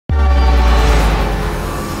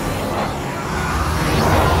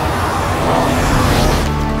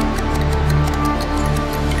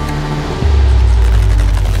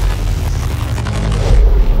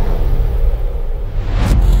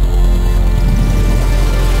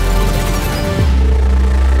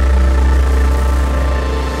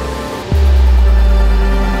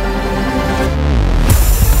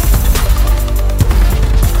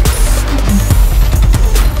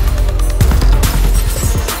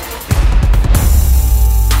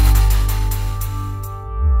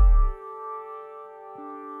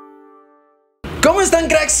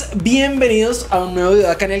Cracks, bienvenidos a un nuevo video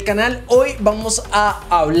acá en el canal. Hoy vamos a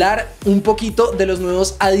hablar un poquito de los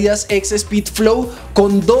nuevos Adidas X SPEEDFLOW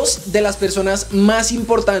con dos de las personas más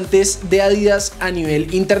importantes de Adidas a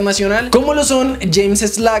nivel internacional, como lo son James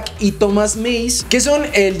Slack y Thomas Mays, que son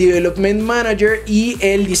el Development Manager y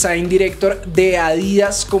el Design Director de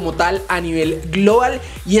Adidas como tal a nivel global,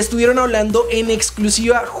 y estuvieron hablando en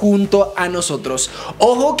exclusiva junto a nosotros.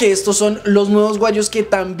 Ojo que estos son los nuevos guayos que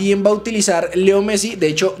también va a utilizar Leo Messi. De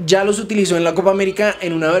hecho, ya los utilizó en la Copa América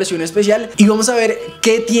en una versión especial, y vamos a ver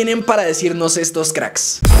qué tienen para decirnos estos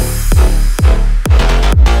cracks.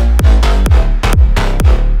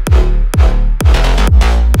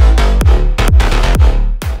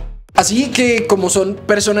 Así que, como son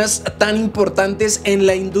personas tan importantes en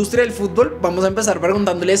la industria del fútbol, vamos a empezar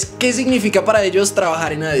preguntándoles qué significa para ellos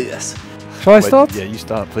trabajar en Adidas. Shall I start? Yeah, you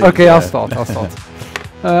start, please. Okay, I'll start.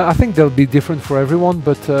 I think they'll be different for everyone,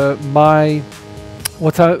 but the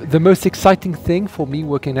most exciting thing for me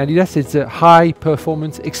working at Adidas is the high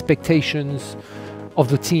performance expectations of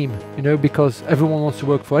the team, you know, because everyone wants to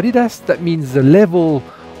work for Adidas. That means the level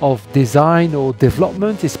of design or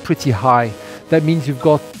development is pretty high. That means you've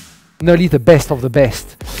got nearly the best of the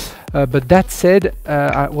best. But that said,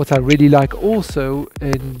 what I really like also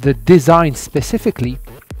in the design specifically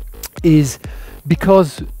is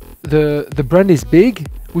because the brand is big,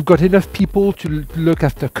 we've got enough people to look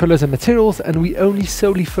after colors and materials, and we only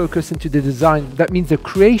solely focus into the design. That means the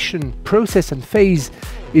creation process and phase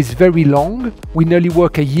is very long. We nearly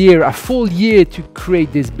work a full year to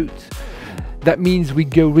create this boot. That means we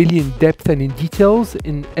go really in depth and in details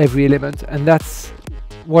in every element, and that's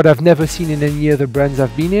what I've never seen in any other brands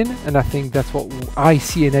I've been in, and I think that's what I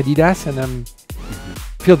see in Adidas, and I'm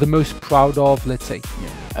feel the most proud of, let's say. Yeah.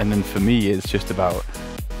 And then for me, it's just about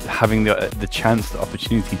having the chance, the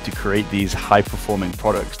opportunity to create these high-performing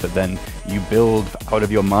products that then you build out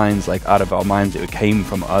of your minds, like out of our minds. It came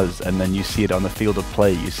from us, and then you see it on the field of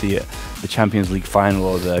play. You see it, the Champions League final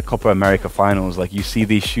or the Copa America finals. Like, you see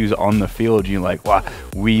these shoes on the field, you're like, wow,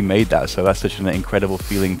 we made that. So that's such an incredible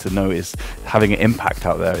feeling to know is having an impact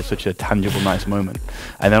out there. It's such a tangible, nice moment.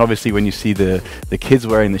 And then obviously when you see the kids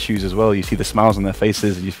wearing the shoes as well, you see the smiles on their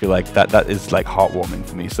faces, and you feel like that is like heartwarming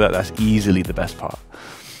for me. So that's easily the best part.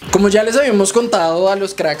 Como ya les habíamos contado a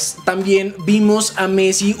los cracks, también vimos a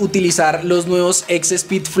Messi utilizar los nuevos X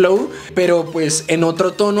SPEEDFLOW, pero pues en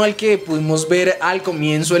otro tono al que pudimos ver al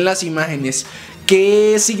comienzo en las imágenes.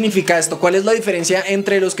 ¿Qué significa esto? ¿Cuál es la diferencia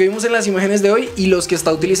entre los que vimos en las imágenes de hoy y los que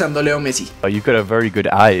está utilizando Leo Messi? You've got a very good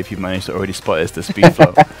eye if you've managed to already spot the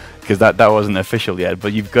SPEEDFLOW, because that wasn't official yet.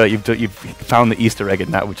 But you've found the Easter egg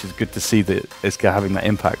in that, which is good to see that it's having that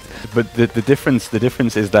impact. But the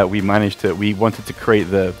difference is that we wanted to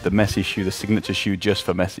create the Messi shoe, the signature shoe, just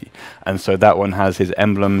for Messi. And so that one has his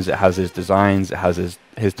emblems, it has his designs, it has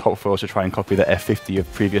his top foils to try and copy the F50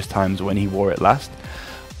 of previous times when he wore it last.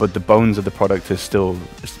 But the bones of the product is still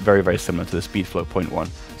very, very similar to the SPEEDFLOW 0.1.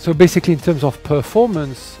 So basically, in terms of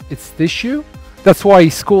performance, it's this shoe. That's why he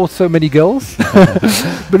scored so many goals.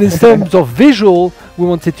 But in terms of visual, we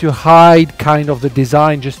wanted to hide kind of the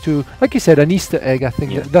design, just to, like you said, an Easter egg. I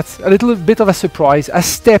think that's a little bit of a surprise, a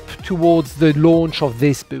step towards the launch of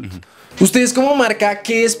this boot. Ustedes como marca,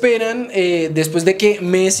 ¿qué esperan después de que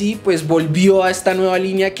Messi pues volvió a esta nueva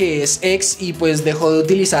línea que es X y pues dejó de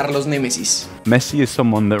utilizar los Nemesis? Messi is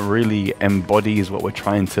someone that really embodies what we're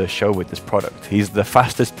trying to show with this product. He's the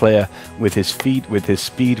fastest player with his feet, with his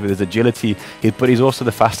speed, with his agility, but he's also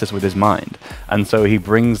the fastest with his mind. And so he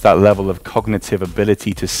brings that level of cognitive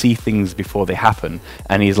ability to see things before they happen.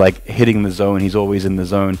 And he's like hitting the zone, he's always in the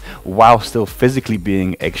zone, while still physically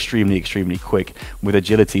being extremely, extremely quick with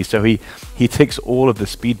agility. So he ticks all of the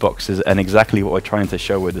speed boxes and exactly what we're trying to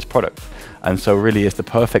show with this product. And so really it's the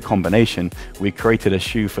perfect combination. We created a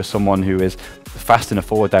shoe for someone who is fast in a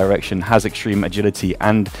forward direction, has extreme agility,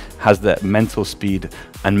 and has that mental speed,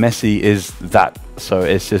 and Messi is that. So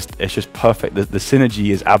it's just perfect. The synergy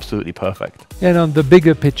is absolutely perfect. And on the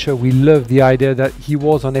bigger picture, we love the idea that he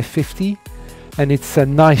was on F50, and it's a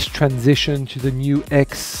nice transition to the new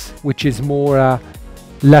X, which is more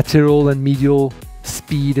lateral and medial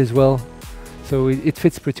speed as well. So it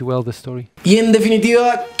fits pretty well, the story. Y en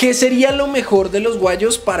definitiva, ¿qué sería lo mejor de los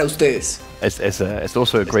guayos para ustedes? It's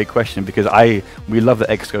also a great question, because we love the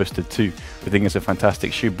X Ghosted too. We think it's a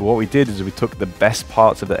fantastic shoe, but what we did is we took the best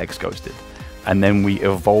parts of the X Ghosted and then we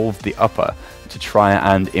evolved the upper to try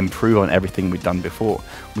and improve on everything we'd done before.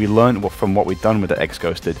 We learned from what we'd done with the X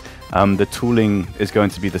Ghosted. The tooling is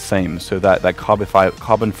going to be the same, so that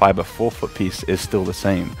carbon fiber forefoot piece is still the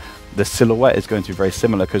same. The silhouette is going to be very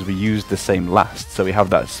similar because we used the same last, so we have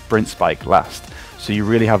that sprint spike last. So you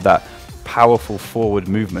really have that powerful forward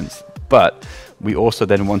movements, but we also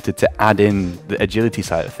then wanted to add in the agility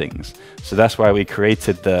side of things. So that's why we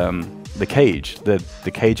created the cage,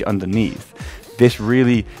 the cage underneath. This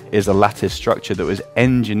really is a lattice structure that was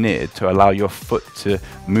engineered to allow your foot to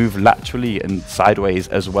move laterally and sideways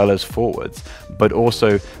as well as forwards, but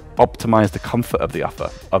also optimize the comfort of the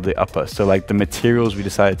upper. So like the materials we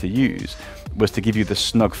decided to use was to give you the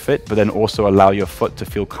snug fit, but then also allow your foot to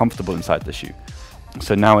feel comfortable inside the shoe.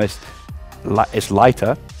 So now it's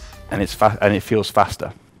lighter and it feels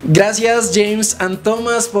faster. Gracias James and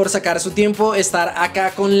Thomas por sacar su tiempo, estar acá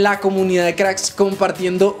con la comunidad de cracks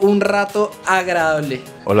compartiendo un rato agradable.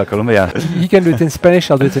 Hola Colombia. You can do it in Spanish,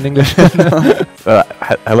 I'll do it in English.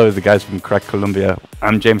 Hello the guys from CRACKS Colombia.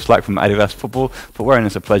 I'm James Slack from Adidas Football Footwear, and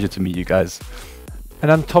it's a pleasure to meet you guys.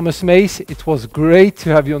 And I'm Thomas Mace. It was great to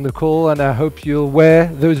have you on the call, and I hope you'll wear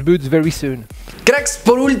those boots very soon. Cracks,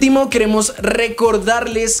 por último queremos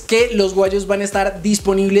recordarles que los guayos van a estar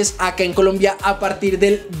disponibles acá en Colombia a partir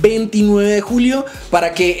del 29 de julio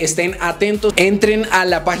para que estén atentos, entren a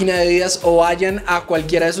la página de Adidas o vayan a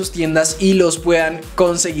cualquiera de sus tiendas y los puedan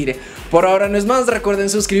conseguir. Por ahora no es más, recuerden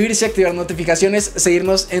suscribirse, activar notificaciones,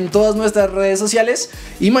 seguirnos en todas nuestras redes sociales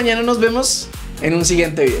y mañana nos vemos en un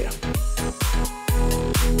siguiente video.